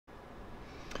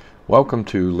Welcome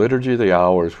to Liturgy of the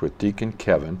Hours with Deacon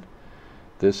Kevin.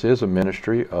 This is a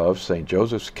ministry of St.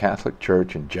 Joseph's Catholic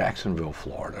Church in Jacksonville,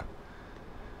 Florida.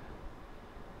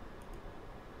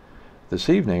 This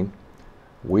evening,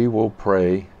 we will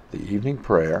pray the evening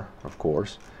prayer, of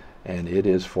course, and it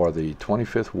is for the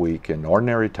 25th week in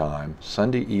Ordinary Time,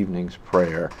 Sunday evening's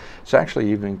prayer. It's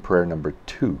actually evening prayer number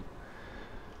 2.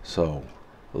 So,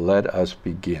 let us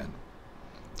begin.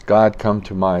 God, come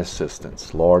to my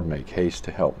assistance. Lord, make haste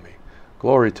to help me.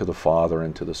 Glory to the Father,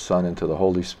 and to the Son, and to the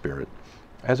Holy Spirit,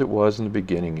 as it was in the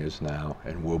beginning, is now,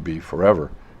 and will be forever.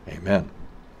 Amen.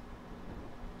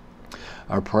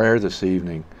 Our prayer this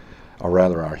evening, or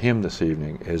rather our hymn this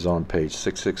evening, is on page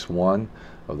 661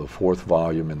 of the 4th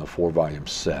volume in the 4-volume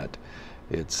set.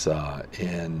 It's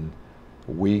in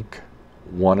week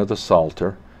 1 of the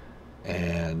Psalter,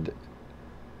 and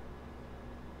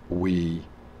we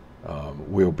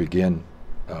will begin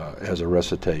as a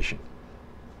recitation.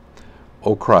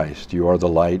 O Christ, you are the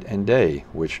light and day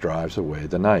which drives away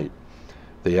the night,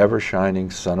 the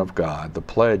ever-shining Son of God, the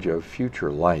pledge of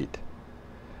future light.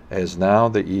 As now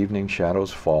the evening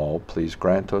shadows fall, please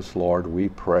grant us, Lord, we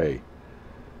pray,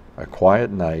 a quiet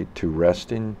night to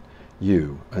rest in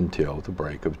you until the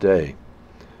break of day.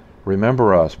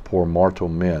 Remember us, poor mortal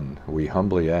men, we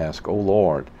humbly ask, O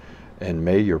Lord, and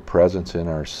may your presence in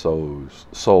our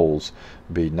souls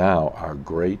be now our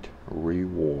great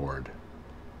reward.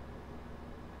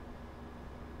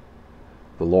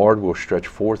 The Lord will stretch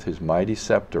forth his mighty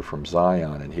scepter from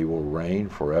Zion, and he will reign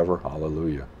forever.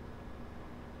 Hallelujah.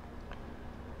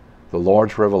 The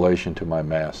Lord's revelation to my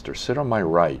master, sit on my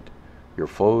right, your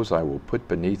foes I will put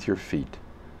beneath your feet.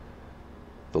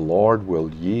 The Lord will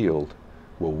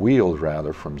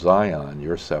wield from Zion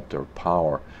your scepter of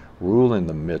power, rule in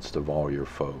the midst of all your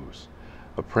foes.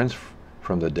 A prince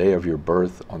from the day of your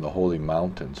birth on the holy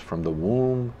mountains, from the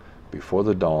womb before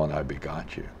the dawn I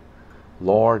begot you. The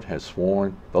Lord has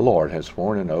sworn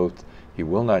an oath he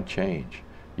will not change.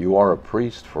 You are a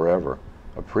priest forever,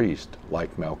 a priest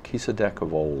like Melchizedek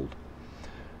of old.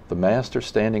 The Master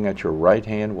standing at your right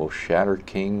hand will shatter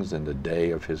kings in the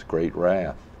day of his great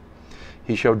wrath.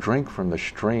 He shall drink from the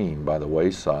stream by the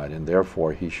wayside, and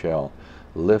therefore he shall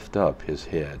lift up his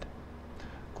head.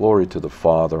 Glory to the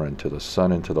Father, and to the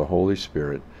Son, and to the Holy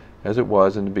Spirit, as it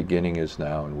was in the beginning, is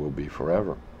now, and will be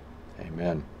forever.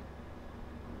 Amen.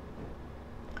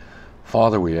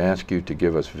 Father, we ask you to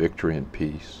give us victory and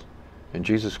peace. In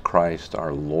Jesus Christ,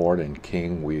 our Lord and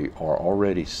King, we are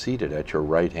already seated at your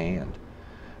right hand.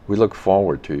 We look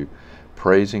forward to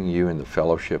praising you in the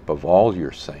fellowship of all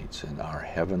your saints in our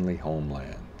heavenly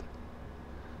homeland.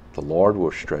 The Lord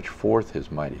will stretch forth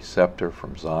his mighty scepter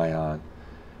from Zion.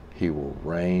 He will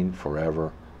reign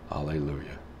forever.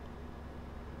 Alleluia.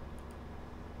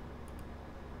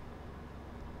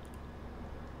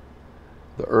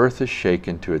 The earth is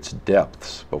shaken to its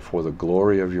depths before the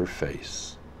glory of your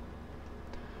face.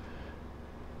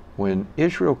 When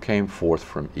Israel came forth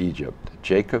from Egypt,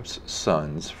 Jacob's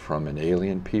sons from an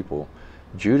alien people,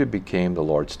 Judah became the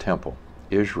Lord's temple.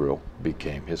 Israel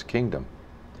became his kingdom.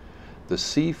 The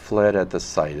sea fled at the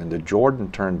sight, and the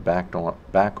Jordan turned back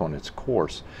on its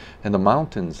course, and the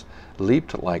mountains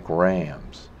leaped like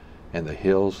rams, and the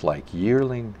hills like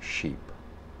yearling sheep.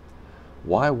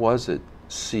 Why was it,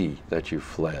 sea, that you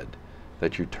fled,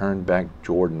 that you turned back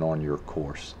Jordan on your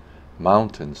course,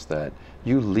 mountains that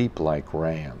you leap like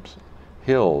rams,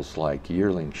 hills like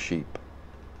yearling sheep?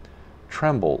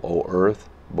 Tremble, O earth,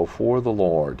 before the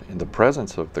Lord, in the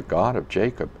presence of the God of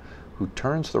Jacob, who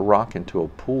turns the rock into a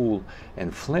pool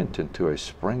and flint into a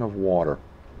spring of water.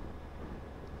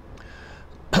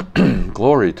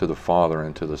 Glory to the Father,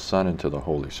 and to the Son, and to the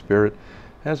Holy Spirit,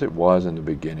 as it was in the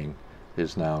beginning,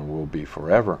 is now, and will be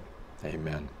forever.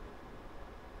 Amen.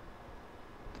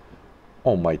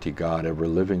 Almighty God,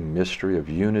 ever-living mystery of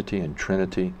unity and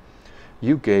Trinity,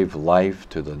 you gave life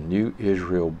to the new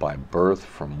Israel by birth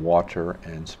from water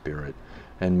and spirit,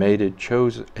 and made it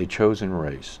a chosen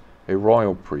race, a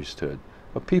royal priesthood,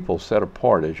 a people set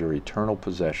apart as your eternal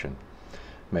possession.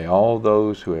 May all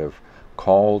those who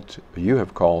you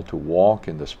have called to walk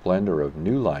in the splendor of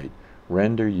new light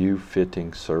render you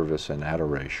fitting service and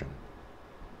adoration.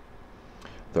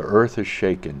 The earth is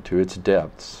shaken to its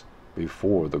depths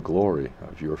before the glory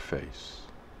of your face.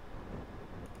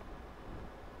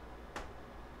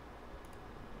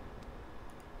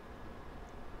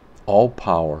 All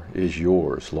power is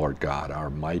yours, Lord God, our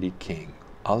mighty King.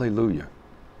 Alleluia.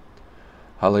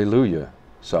 Hallelujah.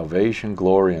 Salvation,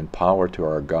 glory, and power to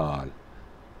our God.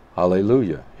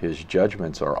 Hallelujah. His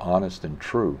judgments are honest and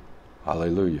true.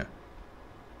 Hallelujah.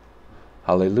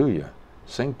 Hallelujah.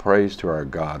 Sing praise to our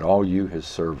God, all you his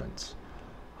servants.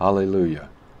 Hallelujah.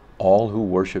 All who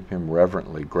worship him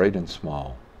reverently, great and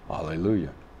small.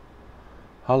 Hallelujah.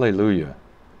 Hallelujah.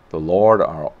 The Lord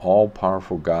our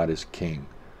all-powerful God is King.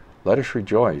 Let us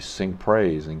rejoice, sing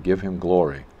praise, and give him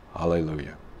glory.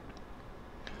 Hallelujah.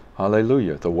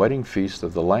 Hallelujah. The wedding feast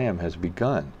of the Lamb has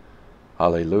begun.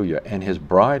 Hallelujah. And his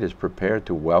bride is prepared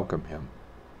to welcome him.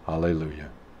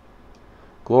 Hallelujah.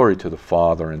 Glory to the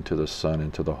Father, and to the Son,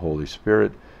 and to the Holy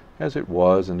Spirit, as it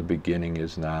was in the beginning,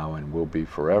 is now, and will be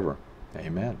forever.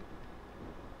 Amen.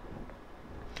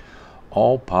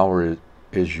 All power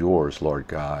is yours, Lord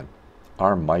God,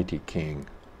 our mighty King.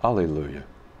 Alleluia.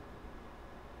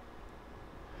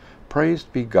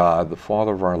 Praised be God, the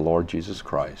Father of our Lord Jesus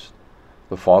Christ,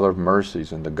 the Father of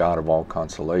mercies and the God of all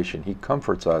consolation. He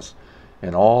comforts us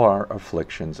in all our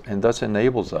afflictions, and thus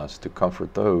enables us to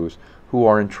comfort those who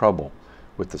are in trouble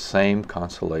with the same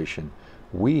consolation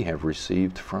we have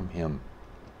received from him.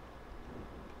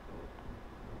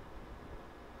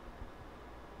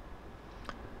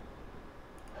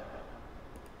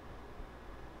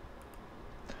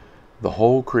 The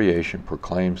whole creation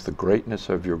proclaims the greatness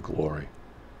of your glory.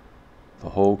 The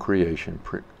whole creation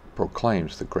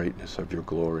proclaims the greatness of your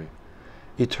glory.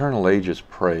 Eternal ages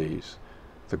praise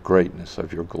the greatness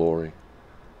of your glory.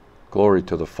 Glory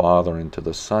to the Father, and to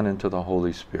the Son, and to the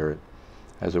Holy Spirit,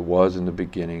 as it was in the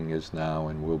beginning, is now,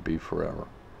 and will be forever.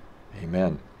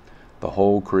 Amen. The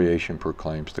whole creation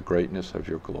proclaims the greatness of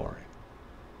your glory.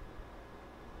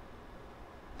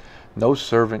 No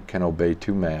servant can obey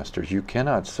two masters. You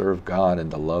cannot serve God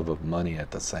and the love of money at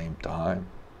the same time.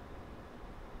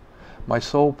 My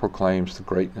soul proclaims the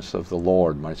greatness of the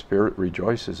Lord. My spirit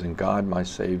rejoices in God my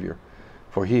Savior,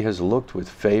 for he has looked with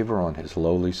favor on his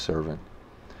lowly servant.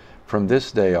 From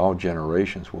this day all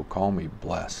generations will call me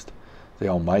blessed. The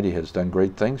Almighty has done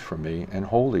great things for me, and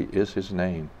holy is his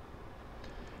name.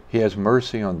 He has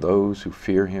mercy on those who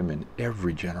fear him in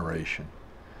every generation.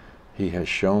 He has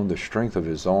shown the strength of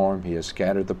his arm. He has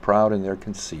scattered the proud in their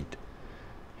conceit.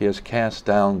 He has cast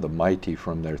down the mighty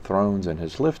from their thrones, and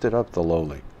has lifted up the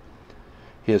lowly.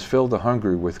 He has filled the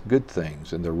hungry with good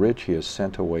things, and the rich he has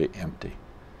sent away empty.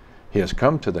 He has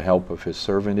come to the help of his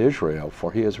servant Israel,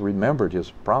 for he has remembered his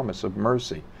promise of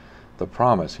mercy, the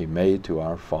promise he made to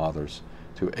our fathers,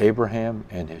 to Abraham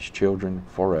and his children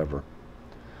forever.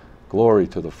 Glory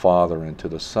to the Father, and to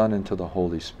the Son, and to the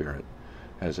Holy Spirit,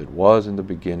 as it was in the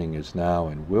beginning, is now,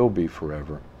 and will be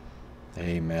forever.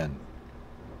 Amen.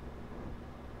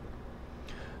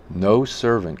 No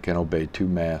servant can obey two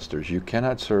masters. You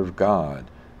cannot serve God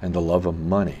and the love of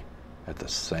money at the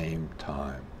same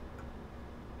time.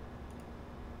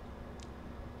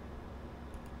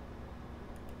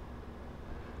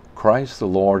 Christ the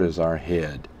Lord is our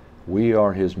head. We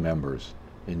are his members.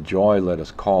 In joy let us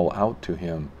call out to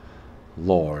him,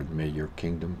 Lord, may your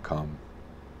kingdom come.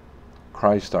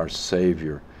 Christ our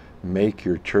Savior, make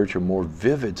your church a more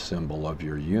vivid symbol of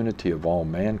your unity of all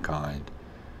mankind.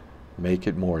 Make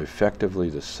it more effectively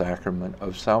the sacrament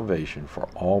of salvation for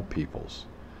all peoples.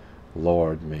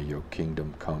 Lord, may your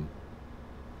kingdom come.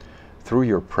 Through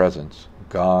your presence,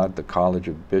 guide the College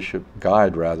of Bishops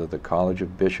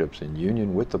in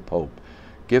union with the Pope.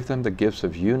 Give them the gifts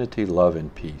of unity, love,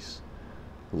 and peace.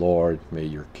 Lord, may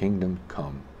your kingdom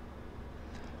come.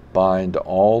 Bind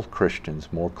all Christians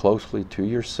more closely to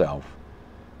yourself,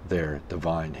 their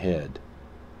divine head.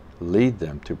 Lead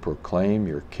them to proclaim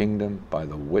your kingdom by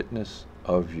the witness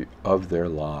of their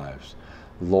lives.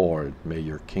 Lord, may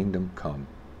your kingdom come.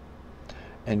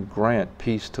 And grant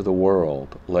peace to the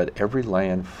world. Let every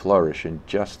land flourish in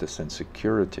justice and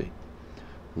security.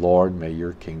 Lord, may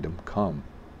your kingdom come.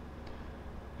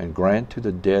 And grant to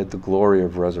the dead the glory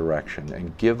of resurrection,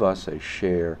 and give us a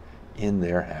share in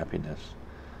their happiness.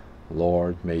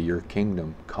 Lord, may your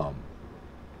kingdom come.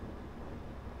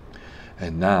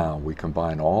 And now we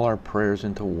combine all our prayers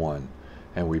into one,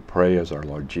 and we pray as our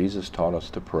Lord Jesus taught us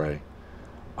to pray.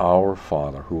 Our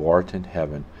Father, who art in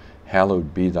heaven,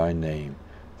 hallowed be thy name.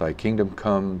 Thy kingdom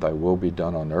come, thy will be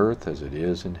done on earth as it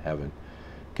is in heaven.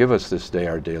 Give us this day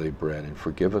our daily bread, and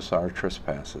forgive us our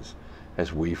trespasses,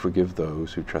 as we forgive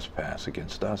those who trespass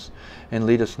against us. And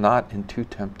lead us not into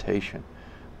temptation,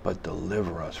 but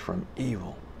deliver us from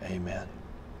evil. Amen.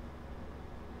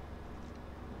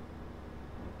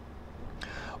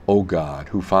 O God,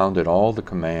 who founded all the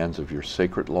commands of your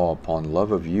sacred law upon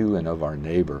love of you and of our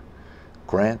neighbor,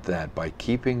 grant that by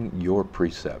keeping your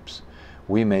precepts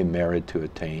we may merit to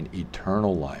attain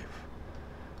eternal life.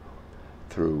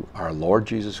 Through our Lord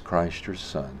Jesus Christ, your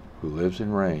Son, who lives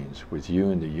and reigns with you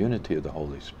in the unity of the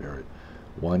Holy Spirit,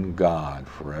 one God,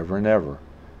 forever and ever.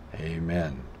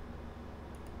 Amen.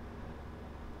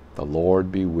 The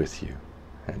Lord be with you.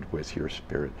 and with your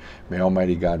spirit. May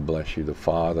Almighty God bless you, the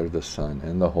Father, the Son,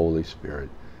 and the Holy Spirit.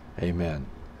 Amen.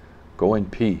 Go in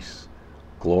peace,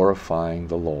 glorifying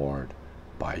the Lord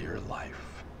by your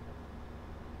life.